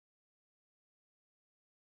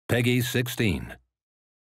Peggy 16.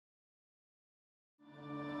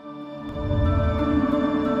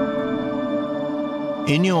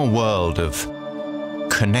 In your world of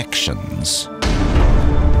connections,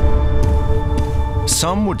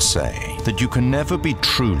 some would say that you can never be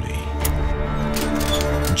truly,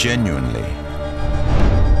 genuinely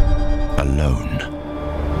alone.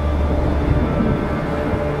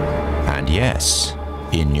 And yes,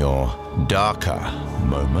 in your darker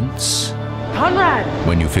moments, Conrad!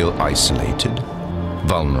 when you feel isolated,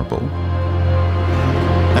 vulnerable,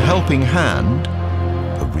 a helping hand,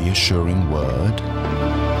 a reassuring word,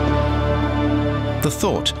 the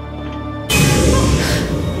thought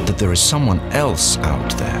that there is someone else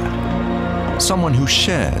out there, someone who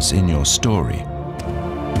shares in your story,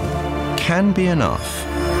 can be enough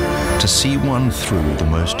to see one through the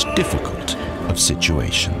most difficult of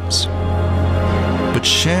situations. But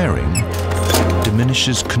sharing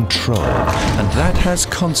diminishes control, and that has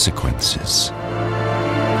consequences.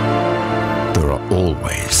 There are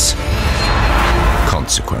always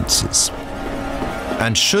consequences.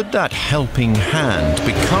 And should that helping hand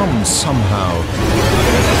become somehow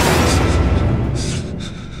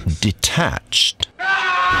detached,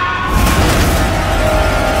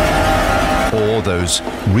 or those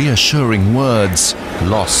reassuring words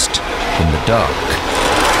lost in the dark,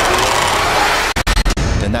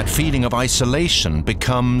 then that feeling of isolation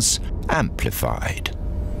becomes amplified.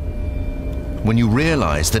 When you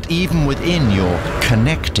realize that even within your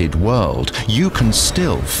connected world, you can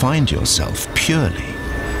still find yourself purely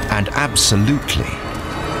and absolutely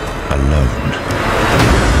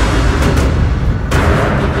alone.